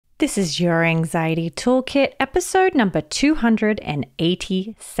This is Your Anxiety Toolkit, episode number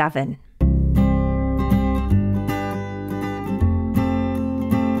 287.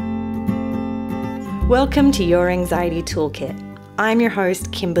 Welcome to Your Anxiety Toolkit. I'm your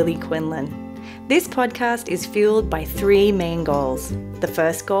host, Kimberly Quinlan. This podcast is fueled by three main goals. The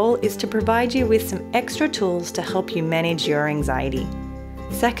first goal is to provide you with some extra tools to help you manage your anxiety.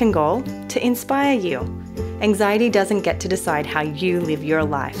 Second goal, to inspire you. Anxiety doesn't get to decide how you live your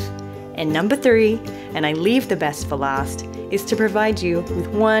life. And number three, and I leave the best for last, is to provide you with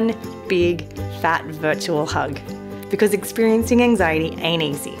one big, fat virtual hug. Because experiencing anxiety ain't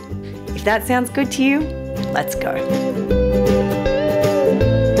easy. If that sounds good to you, let's go.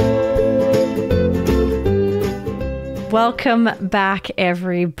 Welcome back,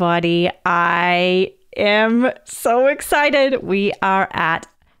 everybody. I am so excited. We are at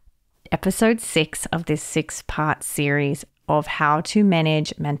episode 6 of this 6-part series of how to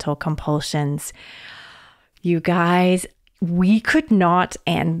manage mental compulsions. You guys, we could not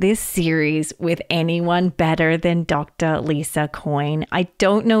end this series with anyone better than Dr. Lisa Coyne. I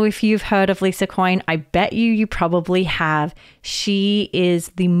don't know if you've heard of Lisa Coyne. I bet you probably have. She is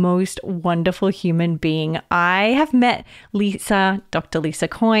the most wonderful human being. I have met Dr. Lisa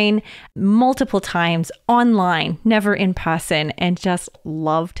Coyne, multiple times online, never in person, and just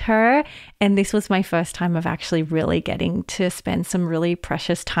loved her. And this was my first time of actually really getting to spend some really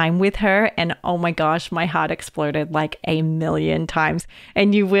precious time with her. And oh my gosh, my heart exploded like a million times.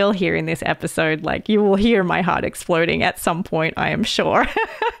 And you will hear in this episode, you will hear my heart exploding at some point, I am sure.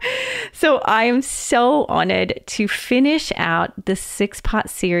 So I am so honored to finish out the 6-part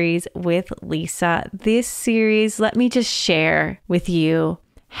series with Lisa. This series, let me just share with you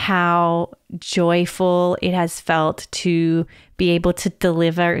how joyful it has felt to be able to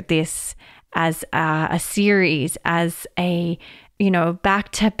deliver this as a series, as a,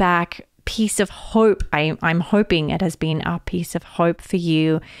 back-to-back piece of hope. I'm hoping it has been a piece of hope for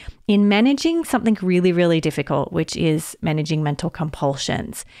you in managing something really, really difficult, which is managing mental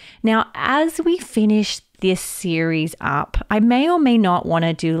compulsions. Now, as we finish this series up, I may or may not want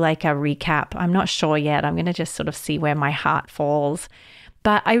to do like a recap. I'm not sure yet. I'm going to just sort of see where my heart falls.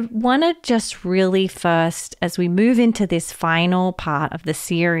 But I want to just really first, as we move into this final part of the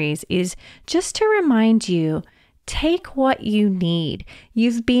series, is just to remind you, take what you need.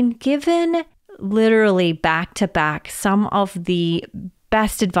 You've been given literally back to back some of the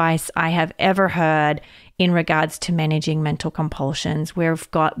best advice I have ever heard in regards to managing mental compulsions. We've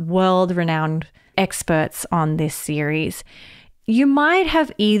got world-renowned experts on this series. You might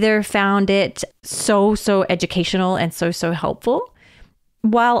have either found it so educational and so helpful,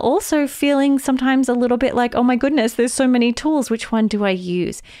 while also feeling sometimes a little bit like, oh my goodness, there's so many tools. Which one do I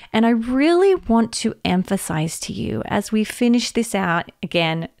use? And I really want to emphasize to you as we finish this out,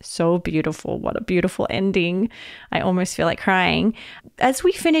 again, so beautiful. What a beautiful ending. I almost feel like crying. As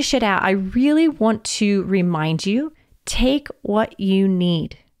we finish it out, I really want to remind you, take what you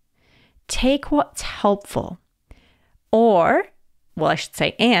need. Take what's helpful. Or, well, I should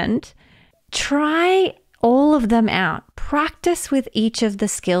say, and try all of them out. Practice with each of the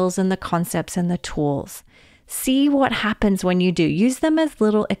skills and the concepts and the tools. See what happens when you do. Use them as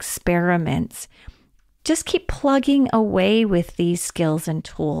little experiments. Just keep plugging away with these skills and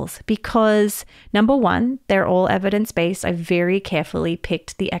tools because, number one, they're all evidence-based. I very carefully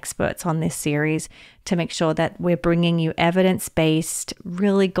picked the experts on this series to make sure that we're bringing you evidence-based,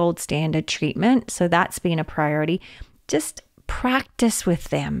 really gold standard treatment. So that's been a priority. Just practice with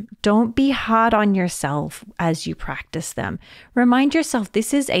them. Don't be hard on yourself as you practice them. Remind yourself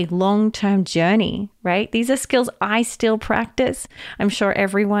this is a long-term journey, right? These are skills I still practice. I'm sure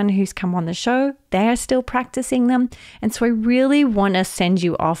everyone who's come on the show, they're still practicing them. And so I really want to send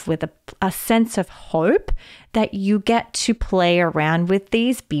you off with a sense of hope that you get to play around with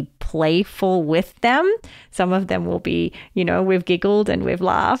these, be playful with them. Some of them will be, we've giggled and we've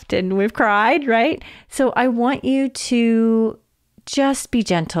laughed and we've cried, right? So I want you to just be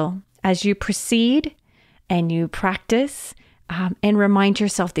gentle as you proceed and you practice and remind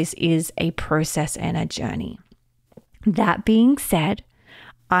yourself this is a process and a journey. That being said,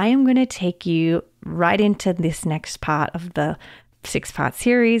 I am going to take you right into this next part of the 6-part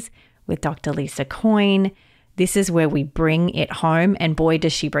series with Dr. Lisa Coyne. This is where we bring it home, and boy,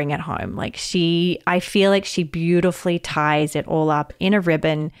 does she bring it home. I feel like she beautifully ties it all up in a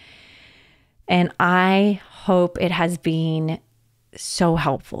ribbon, and I hope it has been so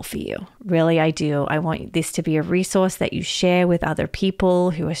helpful for you. Really, I do. I want this to be a resource that you share with other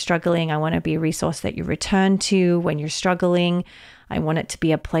people who are struggling. I want to be a resource that you return to when you're struggling. I want it to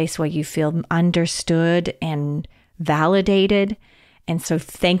be a place where you feel understood and validated. And so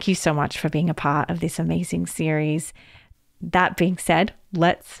thank you so much for being a part of this amazing series. That being said,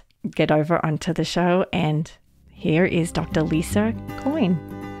 let's get over onto the show. And here is Dr. Lisa Coyne.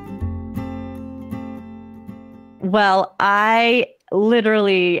 Well, I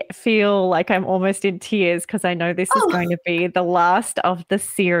literally feel like I'm almost in tears because I know this is going to be the last of the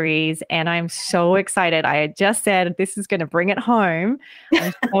series, and I'm so excited. I had just said this is going to bring it home.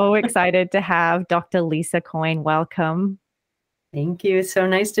 I'm so excited to have Dr. Lisa Coyne. Welcome. Thank you. It's so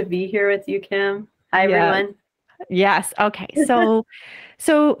nice to be here with you, Kim. Hi, everyone. Yes. Okay. So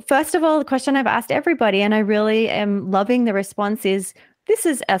first of all, the question I've asked everybody, and I really am loving the response, is this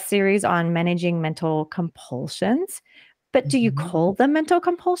is a series on managing mental compulsions. But do you call them mental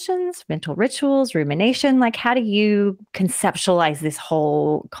compulsions, mental rituals, rumination? Like, how do you conceptualize this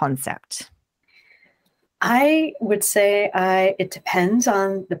whole concept? I would say it depends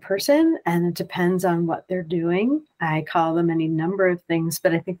on the person and it depends on what they're doing. I call them any number of things,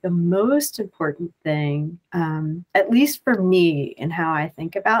 but I think the most important thing, at least for me and how I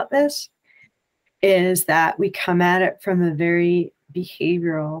think about this, is that we come at it from a very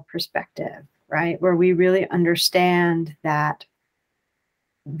behavioral perspective, right? Where we really understand that,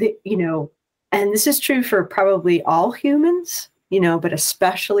 and this is true for probably all humans, but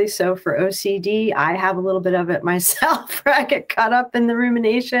especially so for OCD. I have a little bit of it myself, where I get caught up in the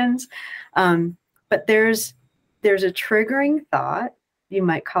ruminations. But there's a triggering thought. You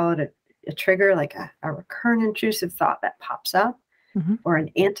might call it a trigger, like a recurrent intrusive thought that pops up. Or an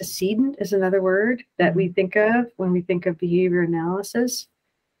antecedent is another word that we think of when we think of behavior analysis.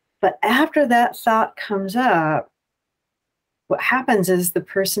 But after that thought comes up, what happens is the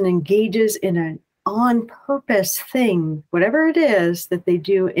person engages in an on-purpose thing, whatever it is that they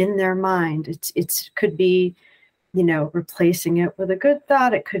do in their mind. It could be, replacing it with a good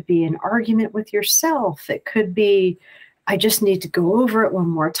thought. It could be an argument with yourself. It could be, I just need to go over it one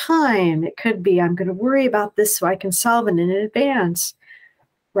more time. It could be, I'm going to worry about this so I can solve it in advance,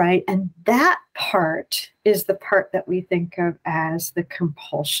 right? And that part is the part that we think of as the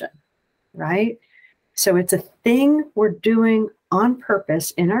compulsion, right? So it's a thing we're doing on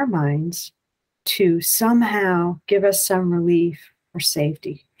purpose in our minds to somehow give us some relief or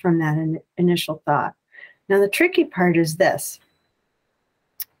safety from that initial thought. Now, the tricky part is this.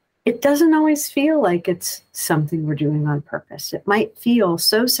 It doesn't always feel like it's something we're doing on purpose. It might feel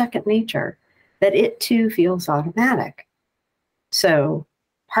so second nature that it too feels automatic. So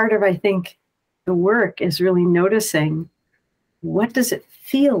part of, I think, the work is really noticing, what does it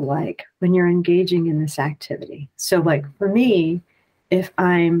feel like when you're engaging in this activity? So like for me, if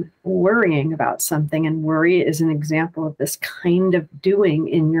I'm worrying about something, and worry is an example of this kind of doing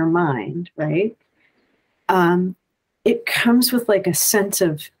in your mind, right? It comes with like a sense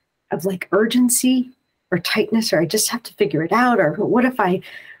of like urgency or tightness, or I just have to figure it out, or what if I,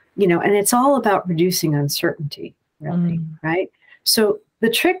 and it's all about reducing uncertainty, really, right? So the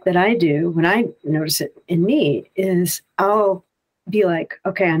trick that I do when I notice it in me is I'll be like,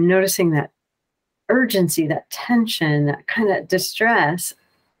 okay, I'm noticing that urgency, that tension, that kind of distress.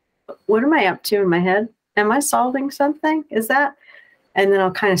 What am I up to in my head? Am I solving something? Is that? And then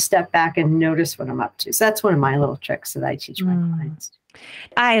I'll kind of step back and notice what I'm up to. So that's one of my little tricks that I teach my clients.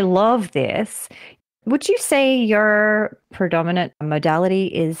 I love this. Would you say your predominant modality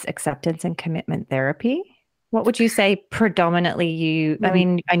is acceptance and commitment therapy? What would you say predominantly I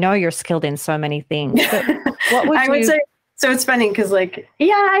mean, I know you're skilled in so many things, but what would I would say, so it's funny because I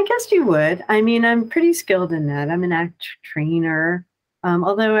guess you would. I mean, I'm pretty skilled in that. I'm an ACT trainer.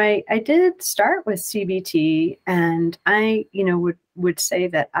 Although I did start with CBT, and I, would say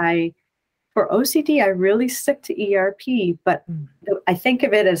that for OCD, I really stick to ERP, but I think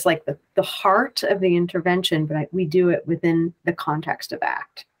of it as like the heart of the intervention, but we do it within the context of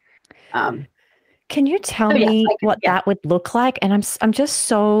ACT. Can you tell me what that would look like? And I'm just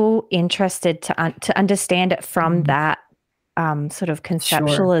so interested to understand it from that sort of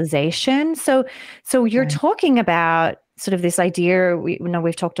conceptualization. Sure. So you're talking about sort of this idea,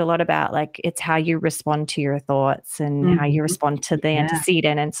 we've talked a lot about, like, it's how you respond to your thoughts and how you respond to the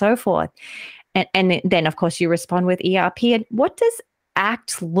antecedent and so forth. And then, of course, you respond with ERP. And what does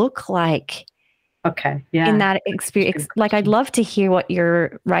ACT look like? Okay. Yeah. In that experience? Like, I'd love to hear what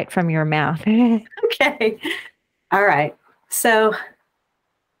you're right from your mouth. Okay. All right. So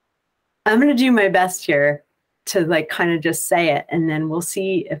I'm going to do my best here to kind of just say it, and then we'll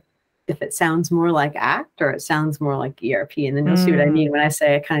see if it sounds more like ACT or it sounds more like ERP, and then you'll see what I mean when I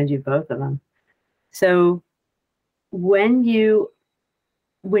say I kind of do both of them. So when you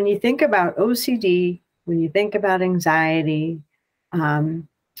think about OCD, when you think about anxiety,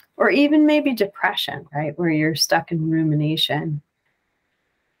 or even maybe depression, right, where you're stuck in rumination,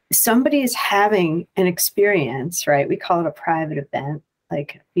 somebody is having an experience, right? We call it a private event,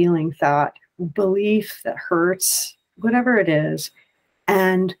 like feeling, thought, belief that hurts, whatever it is.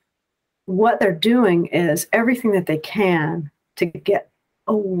 And what they're doing is everything that they can to get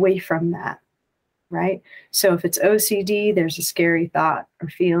away from that, right? So if it's OCD, there's a scary thought or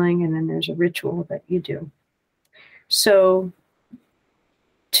feeling, and then there's a ritual that you do. So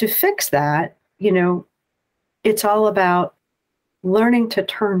to fix that, it's all about learning to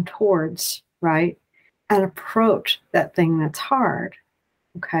turn towards, right? And approach that thing that's hard,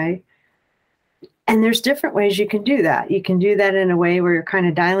 okay? And there's different ways you can do that. You can do that in a way where you're kind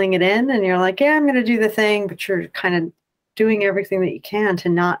of dialing it in and you're like, yeah, I'm going to do the thing, but you're kind of doing everything that you can to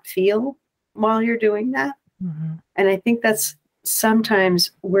not feel while you're doing that. Mm-hmm. And I think that's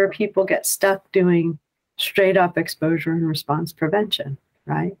sometimes where people get stuck doing straight up exposure and response prevention,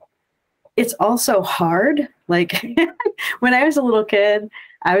 right? It's also hard. Like when I was a little kid,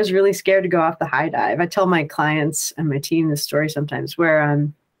 I was really scared to go off the high dive. I tell my clients and my team this story sometimes where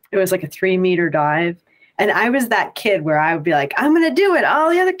it was like a 3-meter dive. And I was that kid where I would be like, I'm going to do it. All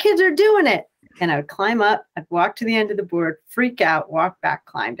the other kids are doing it. And I would climb up, I'd walk to the end of the board, freak out, walk back,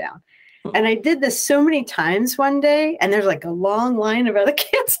 climb down. And I did this so many times one day. And there's like a long line of other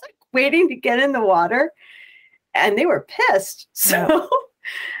kids like waiting to get in the water. And they were pissed. So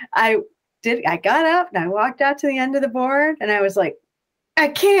I got up and I walked out to the end of the board and I was like, I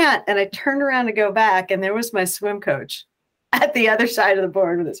can't. And I turned around to go back. And there was my swim coach at the other side of the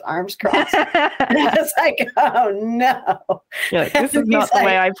board with his arms crossed. And I was like, oh no. You're like, this is not the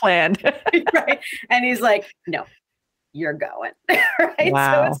way I planned. Right. And he's like, no, you're going. Right.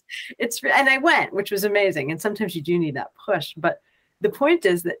 Wow. So it's, and I went, which was amazing. And sometimes you do need that push. But the point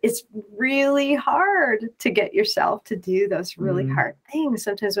is that it's really hard to get yourself to do those really hard things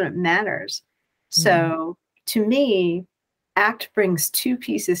sometimes when it matters. So to me, ACT brings 2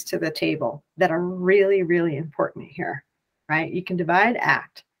 pieces to the table that are really, really important here, right? You can divide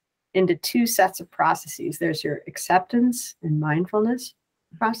ACT into 2 sets of processes. There's your acceptance and mindfulness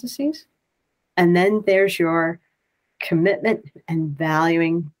processes. And then there's your commitment and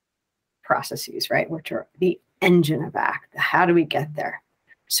valuing processes, right? Which are the engine of ACT. How do we get there?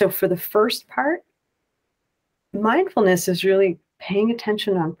 So for the first part, mindfulness is really paying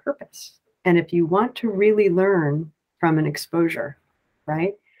attention on purpose. And if you want to really learn from an exposure,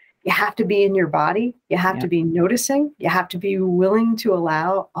 right, you have to be in your body. You have to be noticing. You have to be willing to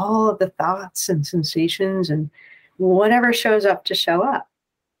allow all of the thoughts and sensations and whatever shows up to show up.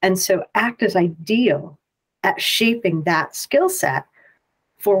 And so ACT is ideal at shaping that skill set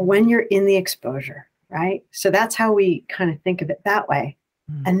for when you're in the exposure, right? So that's how we kind of think of it that way.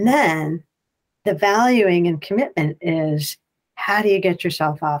 And then the valuing and commitment is, how do you get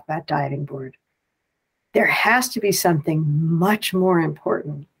yourself off that diving board? There has to be something much more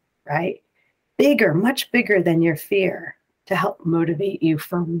important, right? Bigger, much bigger than your fear to help motivate you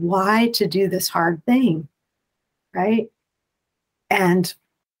for why to do this hard thing, right? And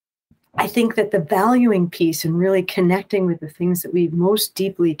I think that the valuing piece and really connecting with the things that we most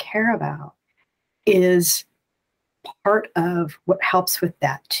deeply care about is part of what helps with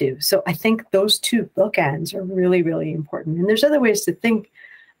that too. So I think those 2 bookends are really, really important. And there's other ways to think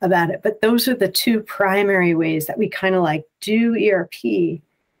about it, but those are the 2 primary ways that we kind of like do ERP,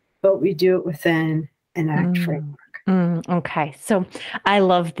 but we do it within an ACT framework. Okay. So I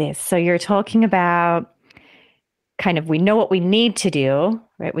love this. So you're talking about kind of, we know what we need to do,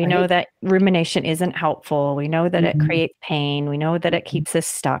 right? We know that rumination isn't helpful. We know that it creates pain. We know that it keeps us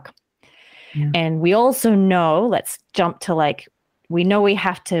stuck. And we also know, let's jump to like, we know we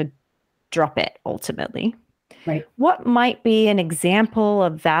have to drop it ultimately. Right. What might be an example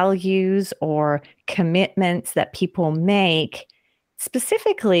of values or commitments that people make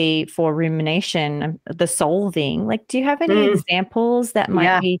specifically for rumination, the solving? Like, do you have any examples that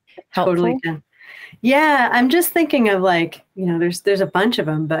might be helpful? Totally can. Yeah, I'm just thinking of like, there's a bunch of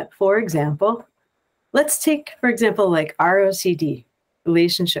them, but for example, let's take, for example, like ROCD,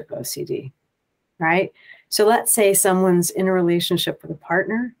 relationship OCD, right? So let's say someone's in a relationship with a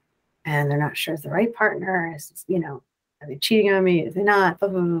partner and they're not sure it's the right partner. Are they cheating on me? Are they not? Blah,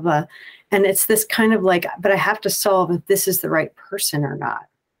 blah, blah, blah. And it's this kind of like, but I have to solve if this is the right person or not.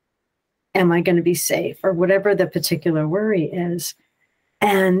 Am I going to be safe? Or whatever the particular worry is.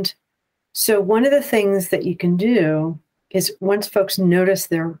 And so one of the things that you can do is once folks notice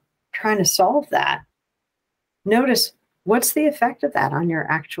they're trying to solve that, notice what's the effect of that on your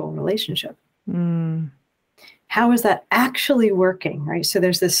actual relationship? How is that actually working, right? So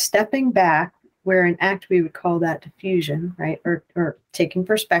there's this stepping back where in ACT we would call that diffusion, right? Or taking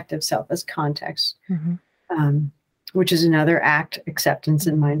perspective, self as context. which is another act, acceptance,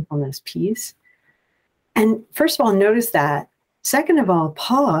 and mindfulness piece. And first of all, notice that. Second of all,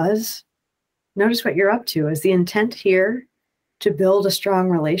 pause. Notice what you're up to. Is the intent here to build a strong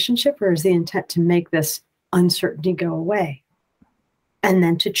relationship, or is the intent to make this uncertainty go away? And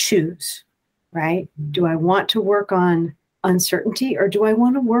then to choose, right? Do I want to work on uncertainty, or do I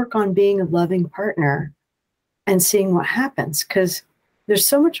want to work on being a loving partner and seeing what happens? Because there's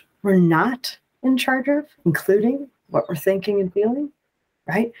so much we're not in charge of, including what we're thinking and feeling,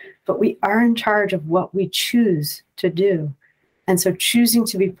 right? But we are in charge of what we choose to do. And so choosing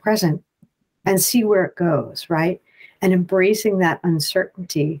to be present and see where it goes, right? And embracing that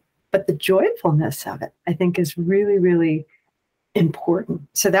uncertainty, but the joyfulness of it, I think, is really, really important.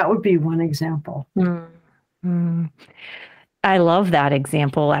 So that would be one example. I love that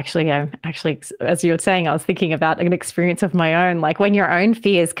example. Actually, as you were saying, I was thinking about an experience of my own, like when your own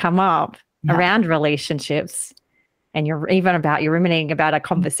fears come up around relationships, and you're ruminating about a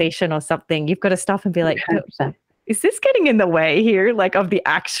conversation or something, you've got to stop and be like, 100%. Is this getting in the way here, like of the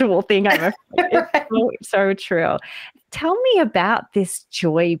actual thing I'm afraid? It's so true. Tell me about this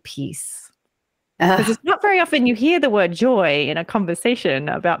joy piece. Because it's not very often you hear the word joy in a conversation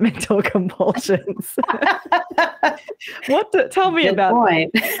about mental compulsions. Tell me about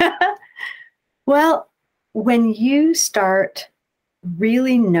that. Well, when you start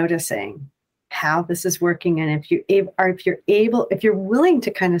really noticing how this is working, and if you're willing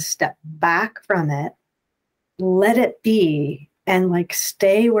to kind of step back from it, let it be, and like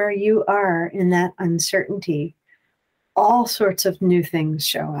stay where you are in that uncertainty, all sorts of new things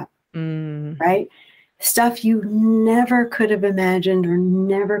show up, right? Stuff you never could have imagined or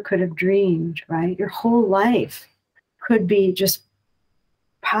never could have dreamed, right? Your whole life could be just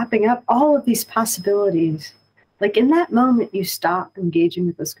popping up, all of these possibilities. Like in that moment, you stop engaging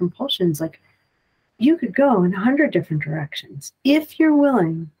with those compulsions, like you could go in 100 different directions if you're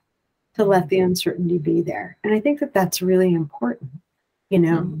willing to let the uncertainty be there. And I think that that's really important,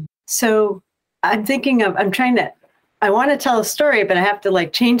 So I want to tell a story, but I have to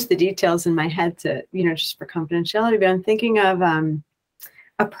like change the details in my head to, just for confidentiality. But I'm thinking of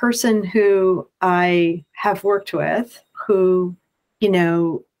a person who I have worked with who,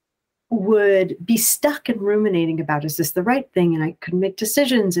 would be stuck and ruminating about, is this the right thing? And I couldn't make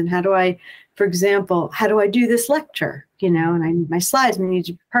decisions. And how do I do this lecture? And my slides need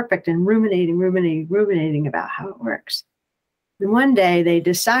to be perfect, and ruminating about how it works. And one day they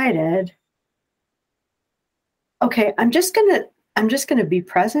decided, okay, I'm just gonna be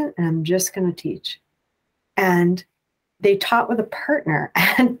present, and I'm just gonna teach. And they taught with a partner,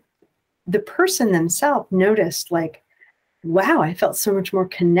 and the person themselves noticed, like, wow, I felt so much more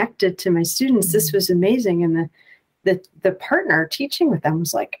connected to my students. This was amazing. And the partner teaching with them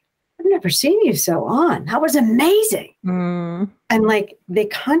was like, I've never seen you so on. That was amazing. And like, they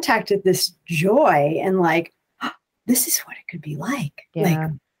contacted this joy and like, oh, this is what it could be like.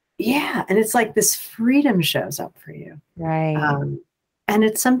 And it's like this freedom shows up for you. Right. And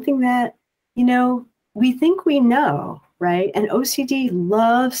it's something that, we think we know, right? And OCD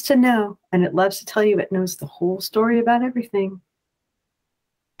loves to know, and it loves to tell you it knows the whole story about everything.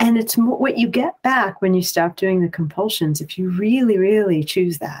 And it's what you get back when you stop doing the compulsions, if you really, really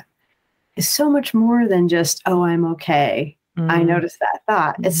choose that, is so much more than just, oh, I'm okay. I noticed that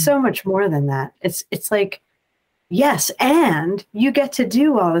thought. It's so much more than that. It's like, yes, and you get to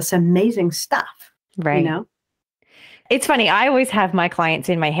do all this amazing stuff, right? It's funny. I always have my clients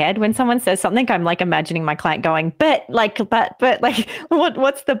in my head. When someone says something, I'm like imagining my client going, but like,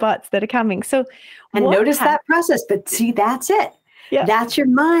 what's the buts that are coming? So, and notice that process. But see, that's it. Yeah. That's your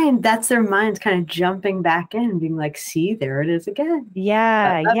mind. That's their minds kind of jumping back in, being like, see, there it is again.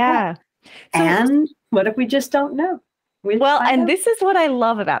 Yeah. So, and what if we just don't know? This is what I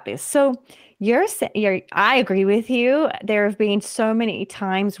love about this. So I agree with you. There have been so many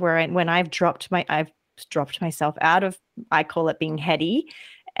times when I've dropped myself out of, I call it being heady,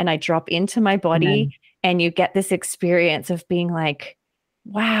 and I drop into my body, and you get this experience of being like,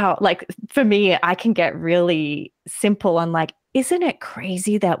 wow, like for me, I can get really simple on like, isn't it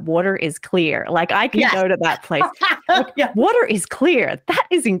crazy that water is clear? Like I can go to that place. Like, water is clear. That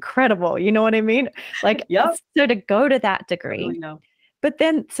is incredible. You know what I mean? Like, so to go to that degree. Really know. But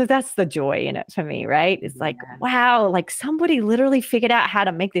then, so that's the joy in it for me, right? It's like, wow, like somebody literally figured out how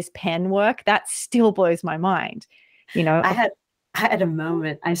to make this pen work. That still blows my mind. I had a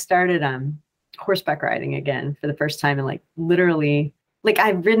moment. I started horseback riding again for the first time, and like literally, like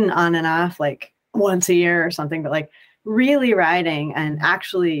I've ridden on and off like once a year or something, but like really riding, and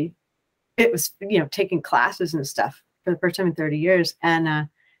actually it was, taking classes and stuff for the first time in 30 years. And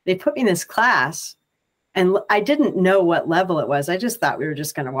they put me in this class, And I didn't know what level it was. I just thought we were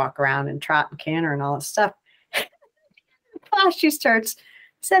just going to walk around and trot and canter and all this stuff. She starts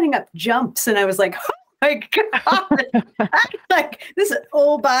setting up jumps. And I was like, oh my God, I'm like, this is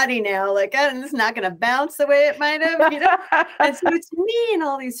old body now. Like, it's not going to bounce the way it might have, you know? And so it's me and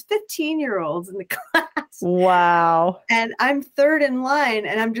all these 15-year-olds in the class. Wow. And I'm third in line,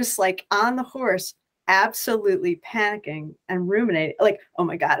 and I'm just like on the horse, absolutely panicking and ruminating, like, oh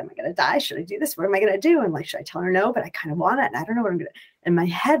my God, am I going to die? Should I do this? What am I going to do? And like, should I tell her no? But I kind of want it, and I don't know what I'm going to. And my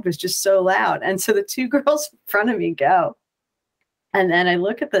head was just so loud. And so the two girls in front of me go. And then I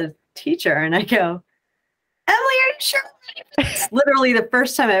look at the teacher and I go, Emily, are you sure? It's literally the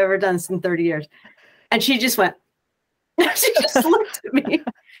first time I've ever done this in 30 years. And she just went, she just looked at me.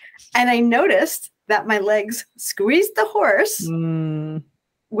 And I noticed that my legs squeezed the horse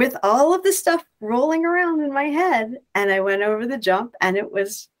with all of the stuff rolling around in my head. And I went over the jump, and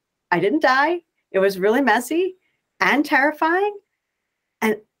I didn't die. It was really messy and terrifying.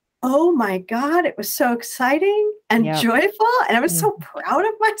 And oh my God, it was so exciting and joyful. And I was so proud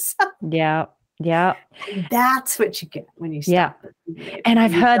of myself. Yeah. Yeah. That's what you get when you stop. And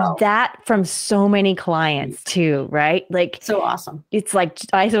I've heard that from so many clients too, right? Like, so awesome. It's like,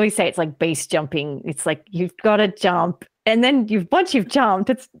 I always say it's like base jumping. It's like, you've got to jump, and then once you've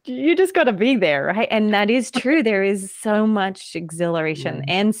jumped, you just got to be there. Right. And that is true. There is so much exhilaration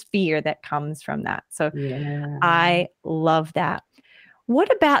and fear that comes from that. So I love that.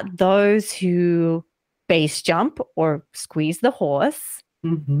 What about those who base jump or squeeze the horse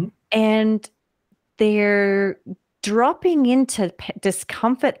and they're dropping into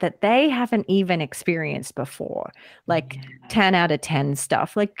discomfort that they haven't even experienced before, like 10 out of 10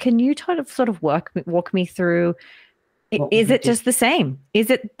 stuff? Like, can you sort of walk me through? Is it just the same? Is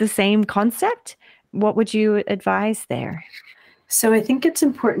it the same concept? What would you advise there? So I think it's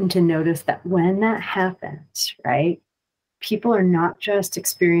important to notice that when that happens, right, people are not just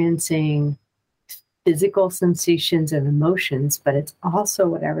experiencing physical sensations and emotions, but it's also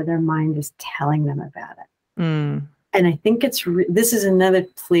whatever their mind is telling them about it. And I think this is another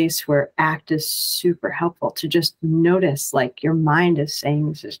place where ACT is super helpful, to just notice, like, your mind is saying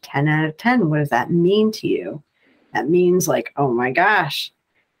this is 10 out of 10. What does that mean to you? That means like, oh my gosh.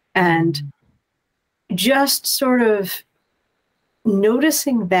 And just sort of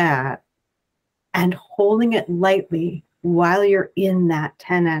noticing that and holding it lightly while you're in that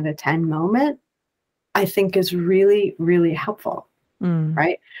 10 out of 10 moment, I think is really, really helpful,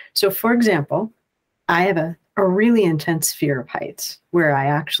 right? So for example, I have a really intense fear of heights where I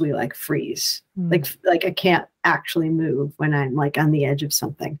actually like freeze, like I can't actually move when I'm like on the edge of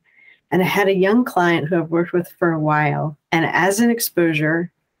something. And I had a young client who I've worked with for a while, and as an exposure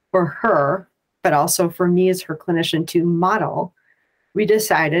for her, but also for me as her clinician to model, we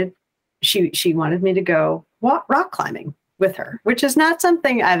decided she wanted me to go rock climbing with her, which is not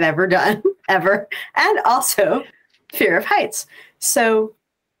something I've ever done, ever, and also fear of heights. So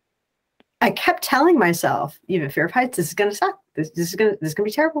I kept telling myself, you have a fear of heights, this is going to suck. This is going to be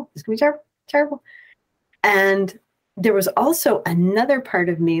terrible. This is going to be terrible. And there was also another part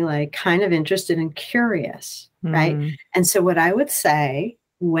of me, like, kind of interested and curious, right? And so what I would say,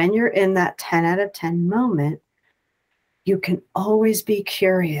 when you're in that 10 out of 10 moment, you can always be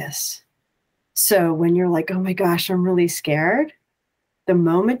curious. So when you're like, oh my gosh, I'm really scared, the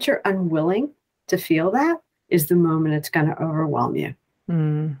moment you're unwilling to feel that is the moment it's going to overwhelm you.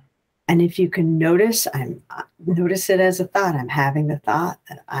 And if you can notice it as a thought, I'm having the thought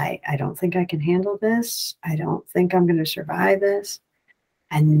that I don't think I can handle this. I don't think I'm going to survive this.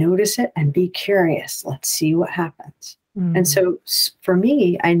 And notice it and be curious. Let's see what happens. And so for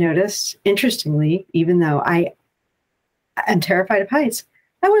me, I noticed, interestingly, even though I'm terrified of heights,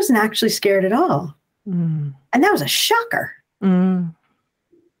 I wasn't actually scared at all. And that was a shocker. Right?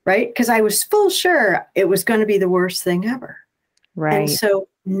 Because I was full sure it was going to be the worst thing ever. Right. And so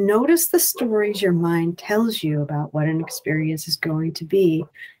notice the stories your mind tells you about what an experience is going to be,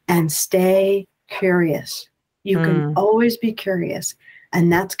 and stay curious. You can always be curious.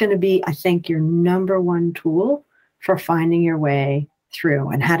 And that's going to be, I think, your number one tool for finding your way through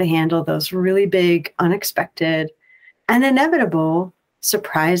and how to handle those really big, unexpected, and inevitable,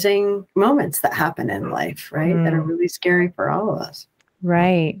 surprising moments that happen in life, right? That are really scary for all of us.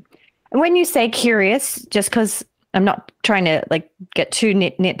 Right. And when you say curious, just because I'm not trying to like get too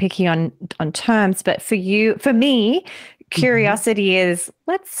nitpicky on terms, but for me, curiosity is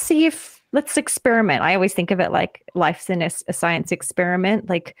let's experiment. I always think of it like life's in a science experiment.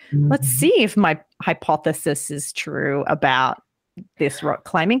 Like, let's see if my hypothesis is true about this rock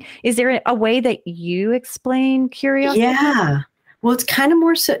climbing. Is there a way that you explain curiosity? Yeah. Well, it's kind of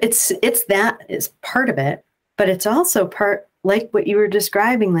more so it's that is part of it, but it's also part like what you were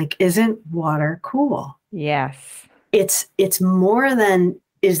describing, like, isn't water cool? Yes. It's more than,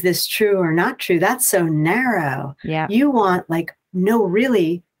 is this true or not true? That's so narrow. Yeah. You want, like, no,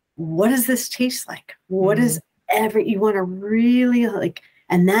 really, what does this taste like? What is you want to really, like,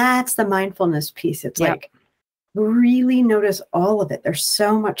 and that's the mindfulness piece. It's like, really notice all of it. There's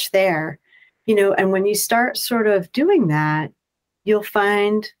so much there, and when you start sort of doing that, you'll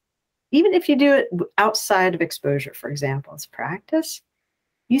find, even if you do it outside of exposure, for example, as practice,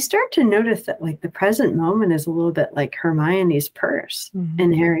 you start to notice that, like, the present moment is a little bit like Hermione's purse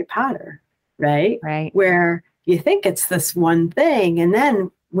in Harry Potter, right? Right. Where you think it's this one thing. And then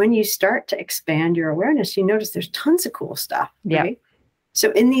when you start to expand your awareness, you notice there's tons of cool stuff, right?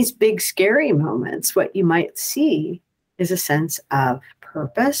 So in these big, scary moments, what you might see is a sense of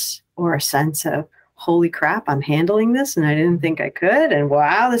purpose, or a sense of, holy crap, I'm handling this and I didn't think I could. And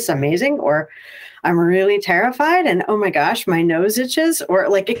wow, this is amazing. Or I'm really terrified and oh my gosh, my nose itches. Or,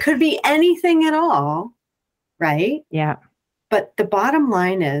 like, it could be anything at all, right? Yeah. But the bottom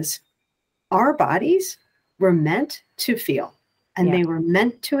line is, our bodies were meant to feel, and they were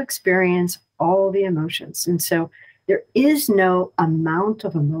meant to experience all the emotions. And so there is no amount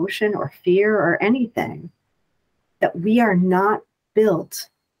of emotion or fear or anything that we are not built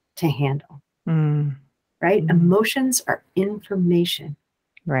to handle. Right? Emotions are information.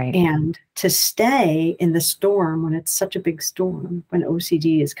 Right. And to stay in the storm when it's such a big storm, when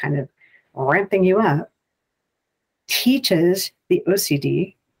OCD is kind of ramping you up, teaches the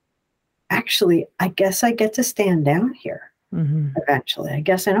OCD, actually, I guess I get to stand down here eventually. I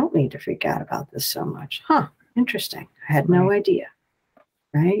guess I don't need to freak out about this so much. Huh. Interesting. I had no idea.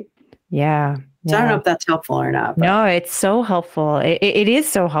 Right? Yeah. So I don't know if that's helpful or not. But. No, it's so helpful. It is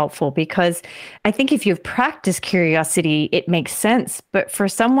so helpful, because I think if you've practiced curiosity, it makes sense. But for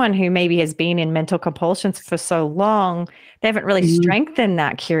someone who maybe has been in mental compulsions for so long, they haven't really strengthened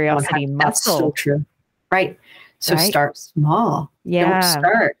that curiosity muscle. That's so true. Right. So start small. Yeah. Don't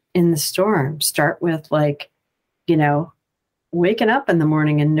start in the storm. Start with, like, waking up in the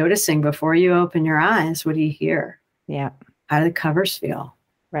morning and noticing before you open your eyes, what do you hear? Yeah. How do the covers feel?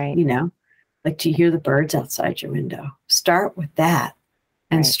 Right. Like, do you hear the birds outside your window? Start with that,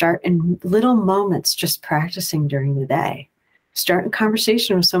 and start in little moments, just practicing during the day. Start a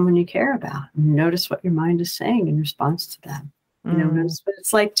conversation with someone you care about, and notice what your mind is saying in response to them. Notice what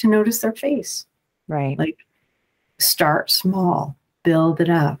it's like to notice their face. Right. Like, start small, build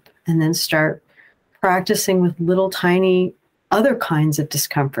it up, and then start practicing with little tiny other kinds of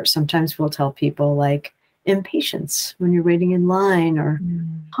discomfort. Sometimes we'll tell people, like, impatience when you're waiting in line, or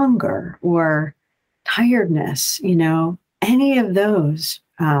hunger, or tiredness, any of those,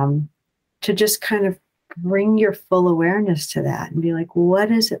 to just kind of bring your full awareness to that and be like,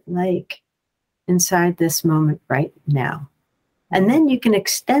 what is it like inside this moment right now? And then you can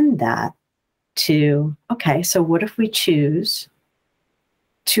extend that to, okay, so what if we choose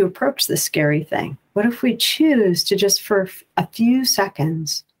to approach the scary thing? What if we choose to just, for a few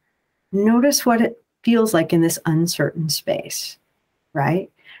seconds, notice what it feels like in this uncertain space,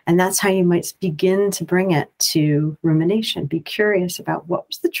 right? And that's how you might begin to bring it to rumination. Be curious about, what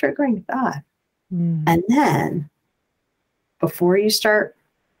was the triggering thought? And then, before you start,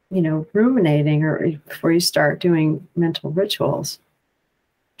 ruminating, or before you start doing mental rituals,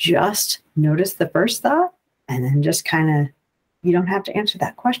 just notice the first thought, and then just kind of, you don't have to answer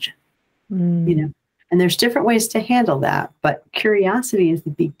that question, And there's different ways to handle that, but curiosity is the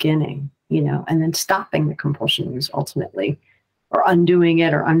beginning. And then stopping the compulsion is ultimately, or undoing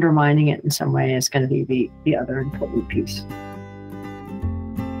it or undermining it in some way, is going to be the other important piece.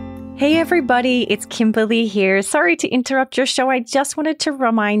 Hey everybody, it's Kimberly here. Sorry to interrupt your show. I just wanted to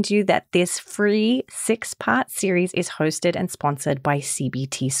remind you that this free 6-part series is hosted and sponsored by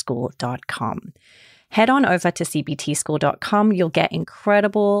cbtschool.com. Head on over to cbtschool.com. You'll get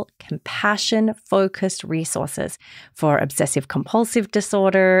incredible, compassion-focused resources for obsessive-compulsive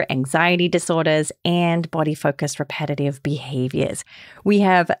disorder, anxiety disorders, and body-focused repetitive behaviors. We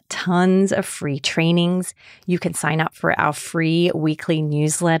have tons of free trainings. You can sign up for our free weekly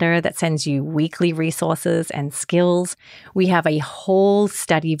newsletter that sends you weekly resources and skills. We have a whole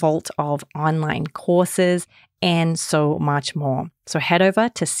study vault of online courses, and so much more. So head over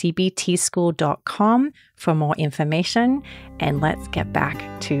to cbtschool.com for more information, and let's get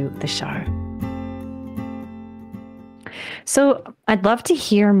back to the show. So I'd love to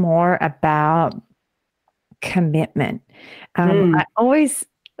hear more about commitment. I always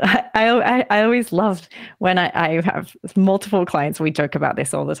love when I have multiple clients. We joke about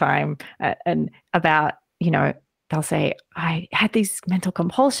this all the time, and about, they'll say, I had these mental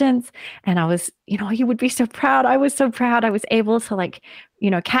compulsions and I was, you would be so proud. I was so proud. I was able to like,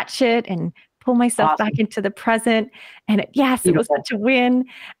 catch it and pull myself back into the present. And yes, it was such a win.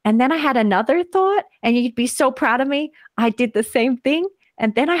 And then I had another thought and you'd be so proud of me. I did the same thing.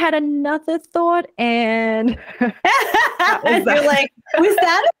 And then I had another thought and you're like, was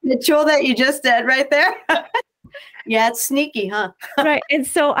that a ritual that you just did right there? Yeah, it's sneaky, huh? Right. And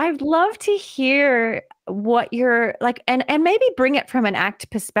so I'd love to hear what you're like, and maybe bring it from an ACT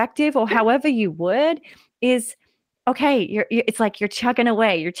perspective or however you would is, okay, it's like you're chugging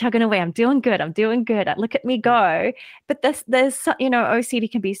away. I'm doing good. Look at me go. But there's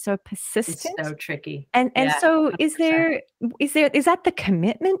OCD can be so persistent. It's so tricky. And so 100%. Is that the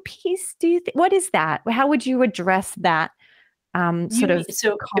commitment piece? Do you think? What is that? How would you address that? So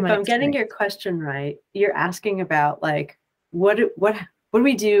if I'm getting your question right, you're asking about like what do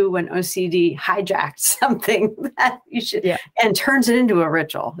we do when OCD hijacks something that you should and turns it into a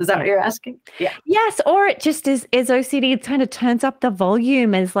ritual? Is that what you're asking? Yeah. Yes, or it just is OCD. It kind of turns up the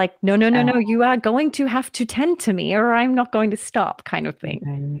volume as like no, you are going to have to tend to me, or I'm not going to stop, kind of thing.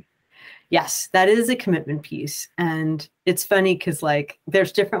 Right. Yes, that is a commitment piece, and it's funny because like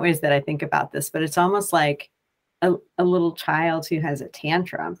there's different ways that I think about this, but it's almost like a little child who has a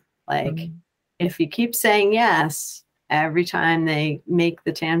tantrum. Like if you keep saying yes, every time they make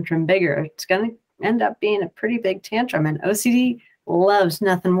the tantrum bigger, it's going to end up being a pretty big tantrum. And OCD loves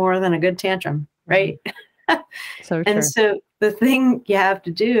nothing more than a good tantrum, right? So true. And so the thing you have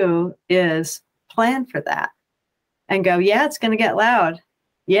to do is plan for that and go, yeah, it's going to get loud.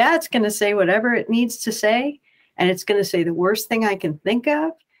 Yeah, it's going to say whatever it needs to say. And it's going to say the worst thing I can think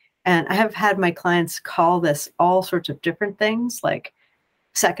of. And I have had my clients call this all sorts of different things, like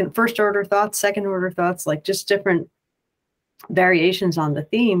first order thoughts, second order thoughts, like just different variations on the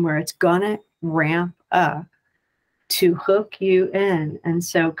theme where it's gonna ramp up to hook you in. And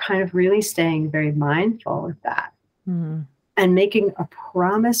so kind of really staying very mindful of that and making a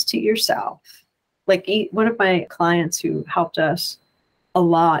promise to yourself. Like one of my clients who helped us a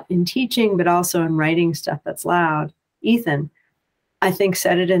lot in teaching, but also in writing stuff that's loud, Ethan, I think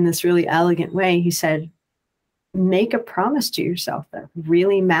said it in this really elegant way. He said, make a promise to yourself that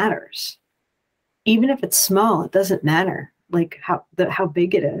really matters. Even if it's small, it doesn't matter like how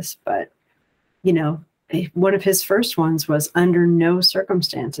big it is. But, one of his first ones was under no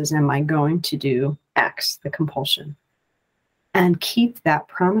circumstances am I going to do X, the compulsion. And keep that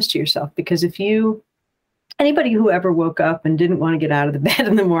promise to yourself. Because anybody who ever woke up and didn't want to get out of the bed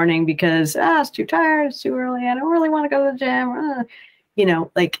in the morning because it's too tired, it's too early, I don't really want to go to the gym.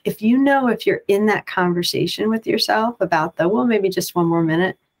 Like if you're in that conversation with yourself about maybe just one more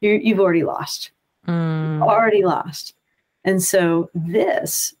minute, you've already lost. Already lost. And so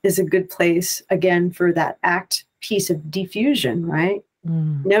this is a good place again for that ACT piece of diffusion, right?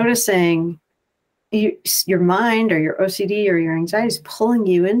 Noticing your mind or your OCD or your anxiety is pulling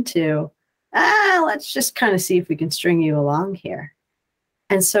you into, let's just kind of see if we can string you along here.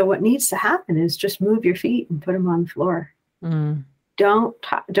 And so what needs to happen is just move your feet and put them on the floor.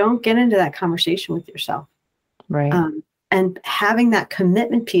 Don't get into that conversation with yourself. Right. And having that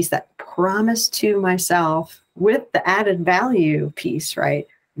commitment piece, that promise to myself with the added value piece, right?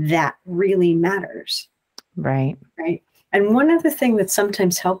 That really matters. Right. Right. And one other thing that's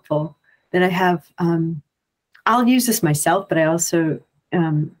sometimes helpful that I have, I'll use this myself, but I also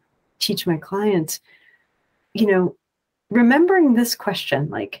teach my clients, remembering this question,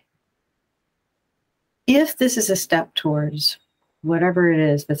 like, if this is a step towards whatever it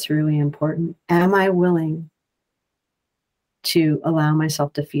is that's really important, am I willing to allow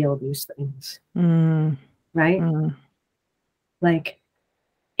myself to feel these things? Right? Like,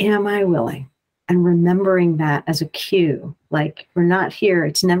 am I willing? And remembering that as a cue, like we're not here.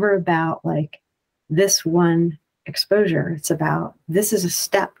 It's never about like this one exposure. It's about this is a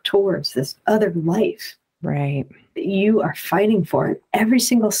step towards this other life. Right. That you are fighting for. And every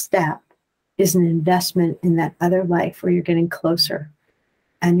single step is an investment in that other life where you're getting closer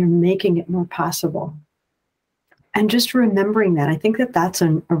and you're making it more possible. And just remembering that, I think that that's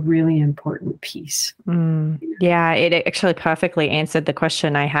a really important piece. Yeah, it actually perfectly answered the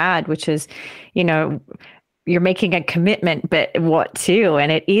question I had, which is, you're making a commitment, but what to?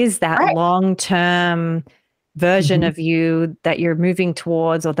 And it is that long-term version of you that you're moving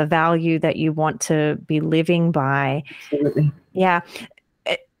towards, or the value that you want to be living by. Absolutely. Yeah.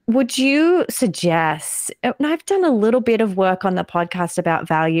 Would you suggest, and I've done a little bit of work on the podcast about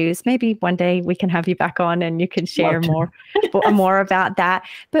values. Maybe one day we can have you back on and you can share more about that.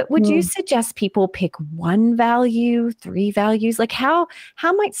 But would you suggest people pick one value, 3 values? Like how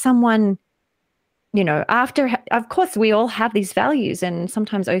might someone after, of course, we all have these values, and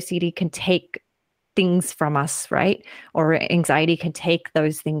sometimes OCD can take things from us, right? Or anxiety can take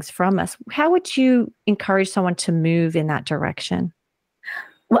those things from us. How would you encourage someone to move in that direction?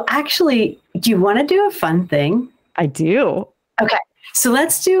 Well, actually, do you want to do a fun thing? I do. Okay. So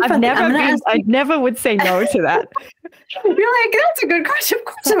let's do a fun thing. I never would say no to that. You're like, that's a good question. Of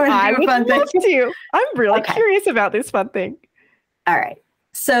course I want to do a fun thing. I'm really curious about this fun thing. All right.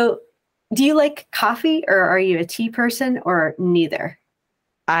 So do you like coffee, or are you a tea person, or neither?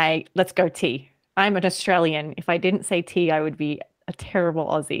 Let's go tea. I'm an Australian. If I didn't say tea, I would be a terrible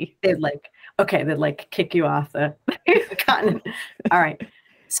Aussie. They'd kick you off the continent. All right.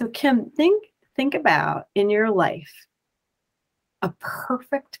 So Kim, think about in your life a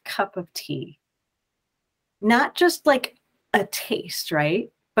perfect cup of tea. Not just like a taste, right?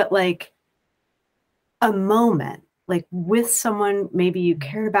 But like a moment, like with someone maybe you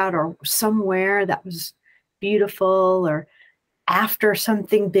care about, or somewhere that was beautiful, or after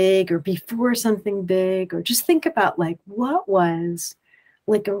something big, or before something big, or just think about like what was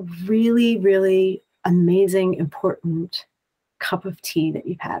like a really, really amazing, important cup of tea that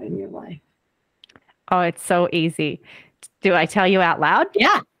you've had in your life. Oh, it's so easy. Do I tell you out loud?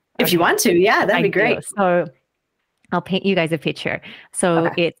 Yeah. If you want to, yeah, that'd be great. So I'll paint you guys a picture. So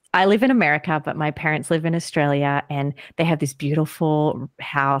I live in America, but my parents live in Australia, and they have this beautiful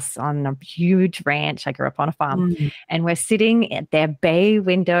house on a huge ranch. I grew up on a farm, and we're sitting at their bay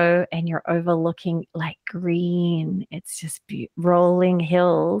window, and you're overlooking like green. It's just rolling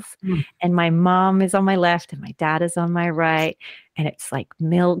hills. And my mom is on my left and my dad is on my right. And it's like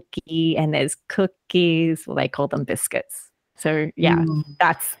milky, and there's cookies. Well, they call them biscuits. So yeah,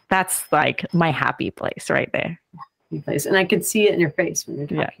 that's like my happy place right there. Place. And I could see it in your face when you're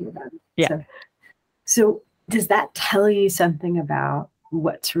talking about it. Yeah. So does that tell you something about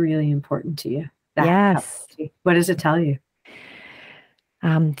what's really important to you? Yes. What does it tell you?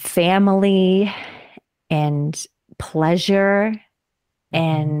 Family and pleasure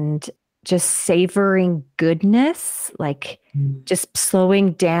and just savoring goodness, like just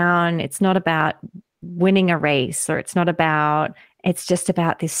slowing down. It's not about winning a race, or it's just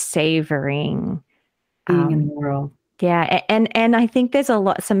about this savoring. Being in the world. Yeah. And I think there's a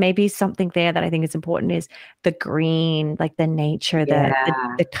lot. So maybe something there that I think is important is the green, like the nature,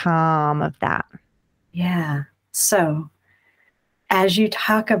 the calm of that. Yeah. So as you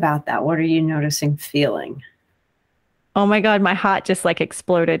talk about that, what are you noticing, feeling? Oh my God, my heart just like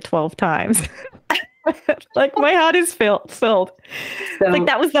exploded 12 times. Like my heart is filled. So, like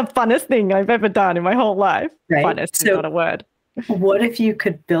that was the funnest thing I've ever done in my whole life. Right? Funnest is not a word. What if you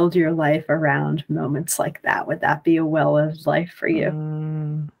could build your life around moments like that? Would that be a well-lived life for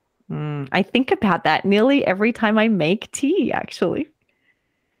you? I think about that nearly every time I make tea, actually.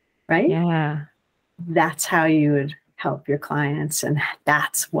 Right? Yeah. That's how you would help your clients. And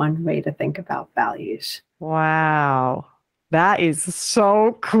that's one way to think about values. Wow. That is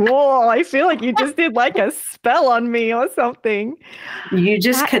so cool. I feel like you just did like a spell on me or something. You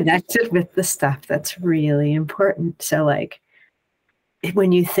just connected with the stuff that's really important. So like,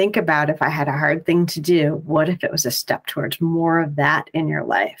 when you think about, if I had a hard thing to do, what if it was a step towards more of that in your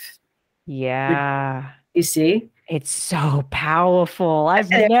life? Yeah. You see? It's so powerful.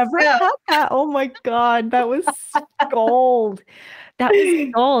 I've never had that. Oh my God. That was gold. That was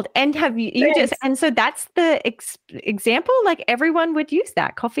gold. And have you just, and so that's the example, like everyone would use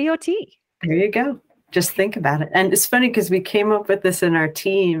that, coffee or tea. There you go. Just think about it. And it's funny because we came up with this in our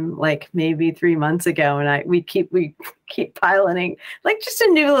team like maybe 3 months ago, and we keep piloting like just a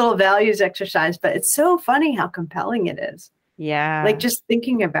new little values exercise, but it's so funny how compelling it is. Yeah. Like just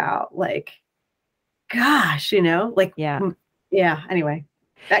thinking about like, gosh, like, anyway,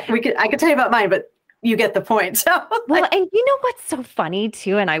 I could tell you about mine, but you get the point. So well, and you know what's so funny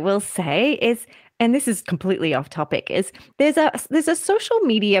too, and I will say is, and this is completely off topic, is there's a social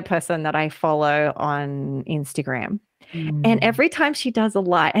media person that I follow on Instagram. And every time she does a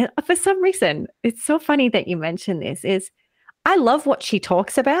live, and for some reason, it's so funny that you mentioned this, is I love what she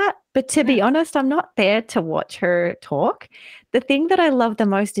talks about, but to be honest, I'm not there to watch her talk. The thing that I love the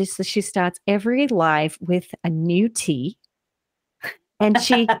most is that she starts every live with a new tea, and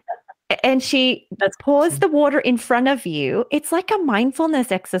she pours the water in front of you. It's like a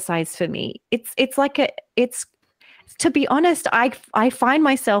mindfulness exercise for me. It's to be honest, I find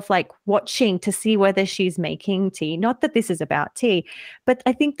myself like watching to see whether she's making tea. Not that this is about tea, but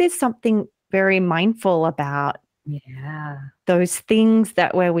I think there's something very mindful about those things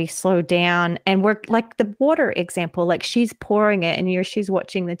that where we slow down and we're like the water example, like she's pouring it and she's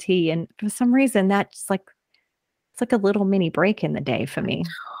watching the tea. And for some reason that's like, it's like a little mini break in the day for me.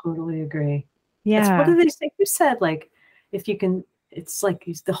 Totally agree. It's, what Yeah. do they say? Who said, like, if you can, it's like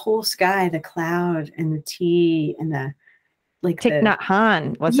the whole sky, the cloud and the tea and the, like Thich the, Nhat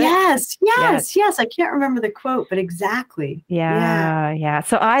Hanh, was it? yes, Yes. yes, yes. I can't remember the quote, but exactly. Yeah. Yeah, yeah.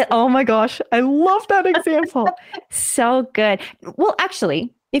 So oh my gosh, I love that example. So good. Well,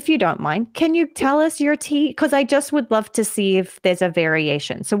 actually, if you don't mind, can you tell us your tea? Because I just would love to see if there's a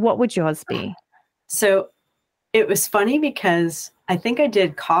variation. So what would yours be? So it was funny because I think I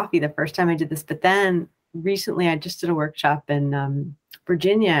did coffee the first time I did this, but then recently I just did a workshop in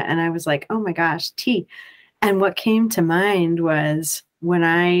Virginia, and I was like, oh my gosh, tea. And what came to mind was when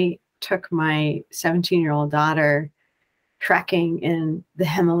I took my 17-year-old daughter trekking in the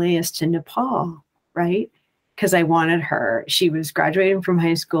Himalayas to Nepal, right? Because I wanted her, she was graduating from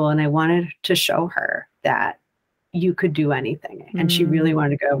high school, and I wanted to show her that you could do anything. And she really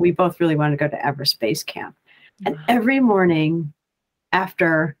wanted to go. We both really wanted to go to Everest Base Camp. And every morning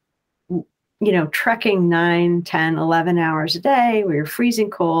after, trekking 9, 10, 11 hours a day, where you're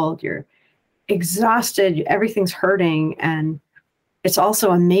freezing cold, you're exhausted, everything's hurting, and it's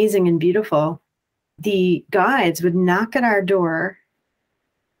also amazing and beautiful. The guides would knock at our door,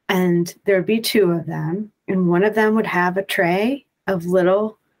 and there'd be 2 of them, and one of them would have a tray of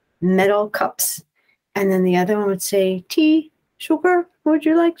little metal cups, and then the other one would say, tea, sugar, would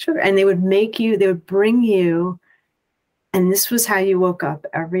you like sugar? And they would bring you, and this was how you woke up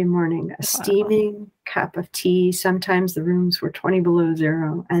every morning, a steaming cup of tea. Sometimes the rooms were 20 below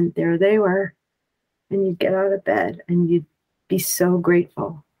zero, and there they were. And you'd get out of bed and you'd be so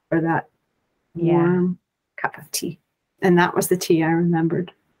grateful for that warm cup of tea. And that was the tea I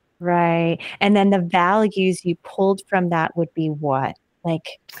remembered. Right. And then the values you pulled from that would be what? Like,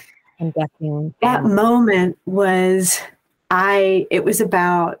 I'm guessing. That moment was, it was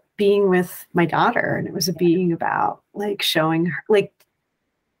about being with my daughter, and it was being about like showing her, like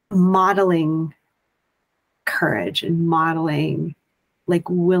modeling courage and modeling like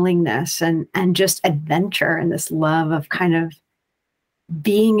willingness and just adventure, and this love of kind of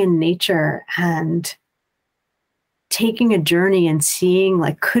being in nature and taking a journey and seeing,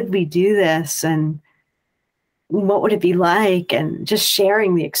 like, could we do this, and what would it be like, and just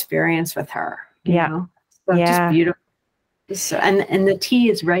sharing the experience with her. You know? So just beautiful. So, and the tea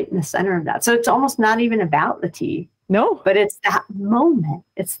is right in the center of that. So it's almost not even about the tea. No. But it's that moment.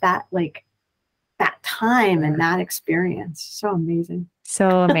 It's that, like, that time and that experience. So amazing.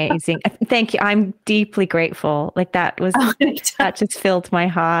 So amazing. Thank you. I'm deeply grateful. Like that just filled my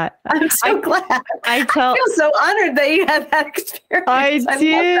heart. I'm so glad. I feel so honored that you had that experience. I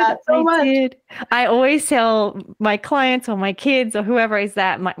did. Love that so much. I always tell my clients or my kids or whoever is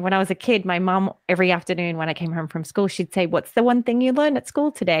that when I was a kid, my mom, every afternoon when I came home from school, she'd say, what's the one thing you learned at school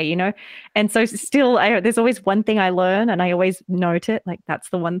today? You know? And so still there's always one thing I learn, and I always note it. Like, that's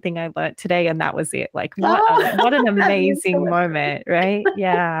the one thing I learned today. And that was it. Like, what an amazing moment, right?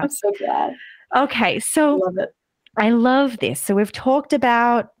 Yeah. I'm so glad. Okay. So love it. I love this. So we've talked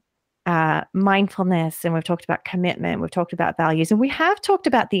about mindfulness, and we've talked about commitment, we've talked about values, and we have talked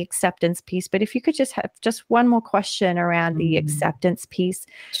about the acceptance piece. But if you could just have just one more question around the acceptance piece.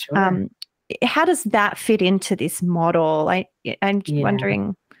 Sure. How does that fit into this model? I'm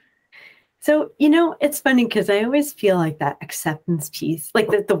wondering. So, it's funny because I always feel like that acceptance piece, like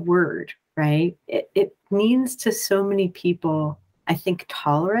the word, right? It means to so many people, I think,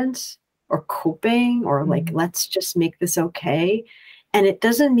 tolerance or coping or like, let's just make this okay. And it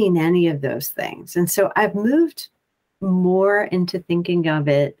doesn't mean any of those things. And so I've moved more into thinking of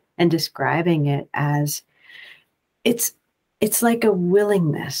it and describing it as it's like a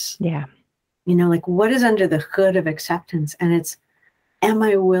willingness. Yeah. Like, what is under the hood of acceptance? And it's, am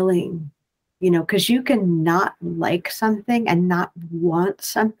I willing? Because you can not like something and not want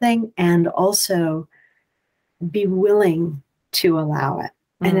something and also be willing to allow it.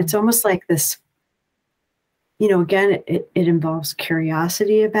 And it's almost like this, again, it involves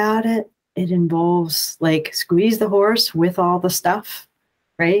curiosity about it. It involves, like, squeeze the horse with all the stuff,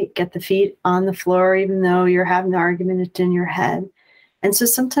 right? Get the feet on the floor, even though you're having the argument, it's in your head. And so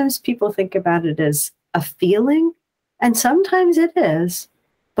sometimes people think about it as a feeling, and sometimes it is,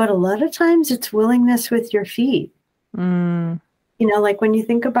 but a lot of times it's willingness with your feet. Like when you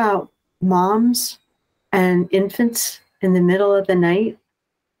think about moms and infants in the middle of the night,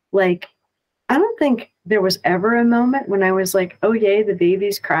 like, I don't think there was ever a moment when I was like, oh, yay, the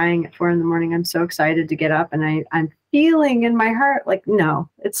baby's crying at 4 a.m. I'm so excited to get up, and I'm feeling in my heart. Like, no,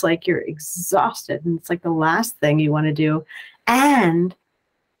 it's like you're exhausted, and it's like the last thing you want to do. And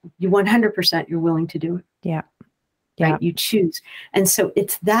you 100% you're willing to do it. Yeah. Right. You choose. And so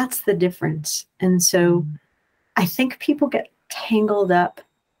that's the difference. And so I think people get tangled up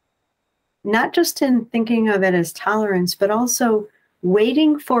not just in thinking of it as tolerance, but also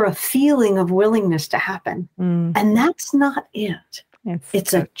waiting for a feeling of willingness to happen. And that's not it.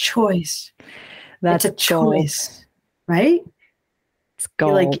 It's a choice. It's a choice, right? It's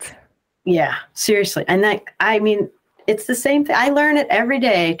gold. Like, yeah, seriously. And I mean, it's the same thing. I learn it every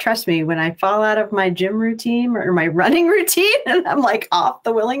day. Trust me, when I fall out of my gym routine or my running routine and I'm like off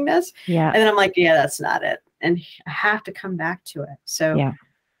the willingness. Yeah. And then I'm like, yeah, that's not it. And I have to come back to it. So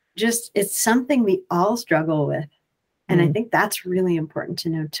just, it's something we all struggle with. And I think that's really important to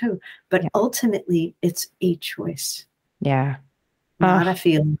know too. But ultimately, it's a choice. Yeah. Not a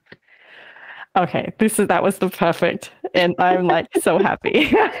feeling. Okay. That was the perfect. And I'm like so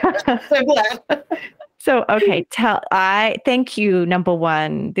happy. So glad. So, okay. Thank you. Number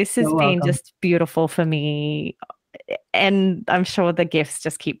one, this has been just beautiful for me. And I'm sure the gifts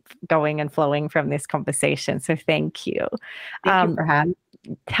just keep going and flowing from this conversation. So thank you. Thank you for having me.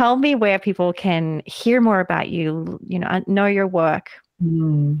 Tell me where people can hear more about you, know your work.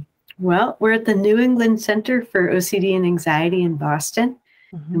 Well, we're at the New England Center for OCD and Anxiety in Boston.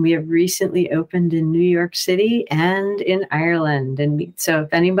 And we have recently opened in New York City and in Ireland. And so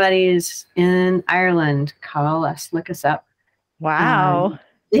if anybody is in Ireland, call us, look us up. Wow.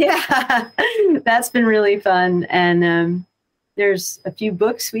 Yeah, that's been really fun. And there's a few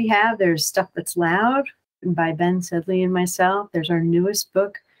books we have. There's Stuff That's Loud by Ben Sedley and myself. There's our newest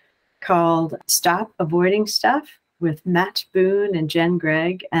book called Stop Avoiding Stuff with Matt Boone and Jen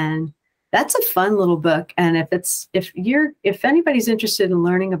Gregg. And that's a fun little book. And if anybody's interested in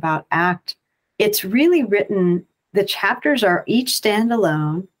learning about ACT, it's really written, the chapters are each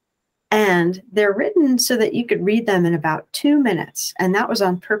standalone. And they're written so that you could read them in about 2 minutes. And that was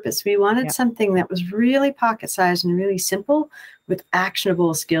on purpose. We wanted something that was really pocket-sized and really simple with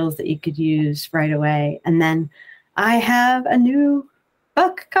actionable skills that you could use right away. And then I have a new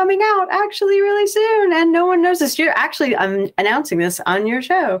book coming out actually really soon. And no one knows this. I'm announcing this on your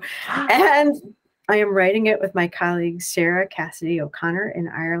show. And I am writing it with my colleague, Sarah Cassidy O'Connor in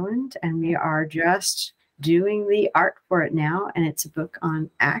Ireland. And we are just doing the art for it now. And it's a book on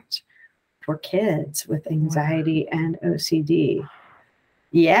ACT for kids with anxiety and OCD.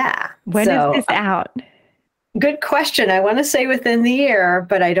 Yeah. When is this out? Good question. I want to say within the year,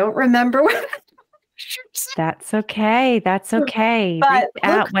 but I don't remember when. That's okay. That's okay. But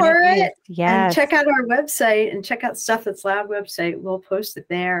look for it. Yes. And check out our website and check out Stuff That's Loud website. We'll post it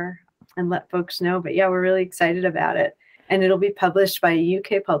there and let folks know. But yeah, we're really excited about it. And it'll be published by a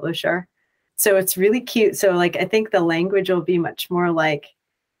UK publisher. So it's really cute. So I think the language will be much more like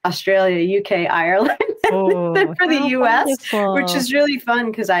Australia, UK, Ireland than for the US, wonderful. Which is really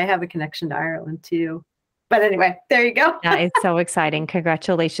fun because I have a connection to Ireland too. But anyway, there you go. That is so exciting.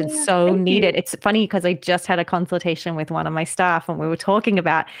 Congratulations. Yeah, so needed. You. It's funny because I just had a consultation with one of my staff and we were talking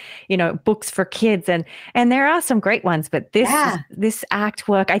about, books for kids and there are some great ones, but this ACT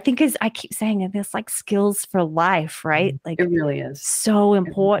work, I think I keep saying it, there's like skills for life, right? Like it really is so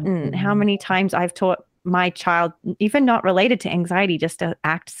important. How many times I've taught my child, even not related to anxiety, just an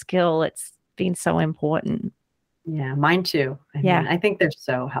ACT skill. It's been so important. Yeah, mine too. I think they're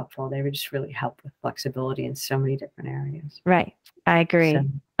so helpful. They would just really help with flexibility in so many different areas. Right. I agree.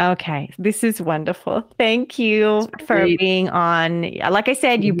 Okay. This is wonderful. Thank you for being on. Like I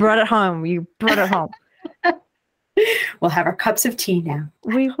said, you brought it home. We'll have our cups of tea now.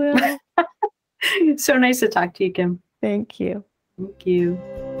 We will. So nice to talk to you, Kim. Thank you. Thank you.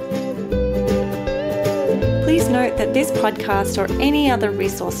 Please note that this podcast or any other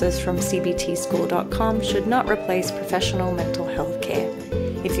resources from cbtschool.com should not replace professional mental health care.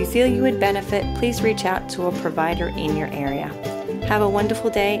 If you feel you would benefit, please reach out to a provider in your area. Have a wonderful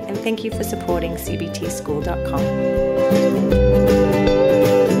day and thank you for supporting cbtschool.com.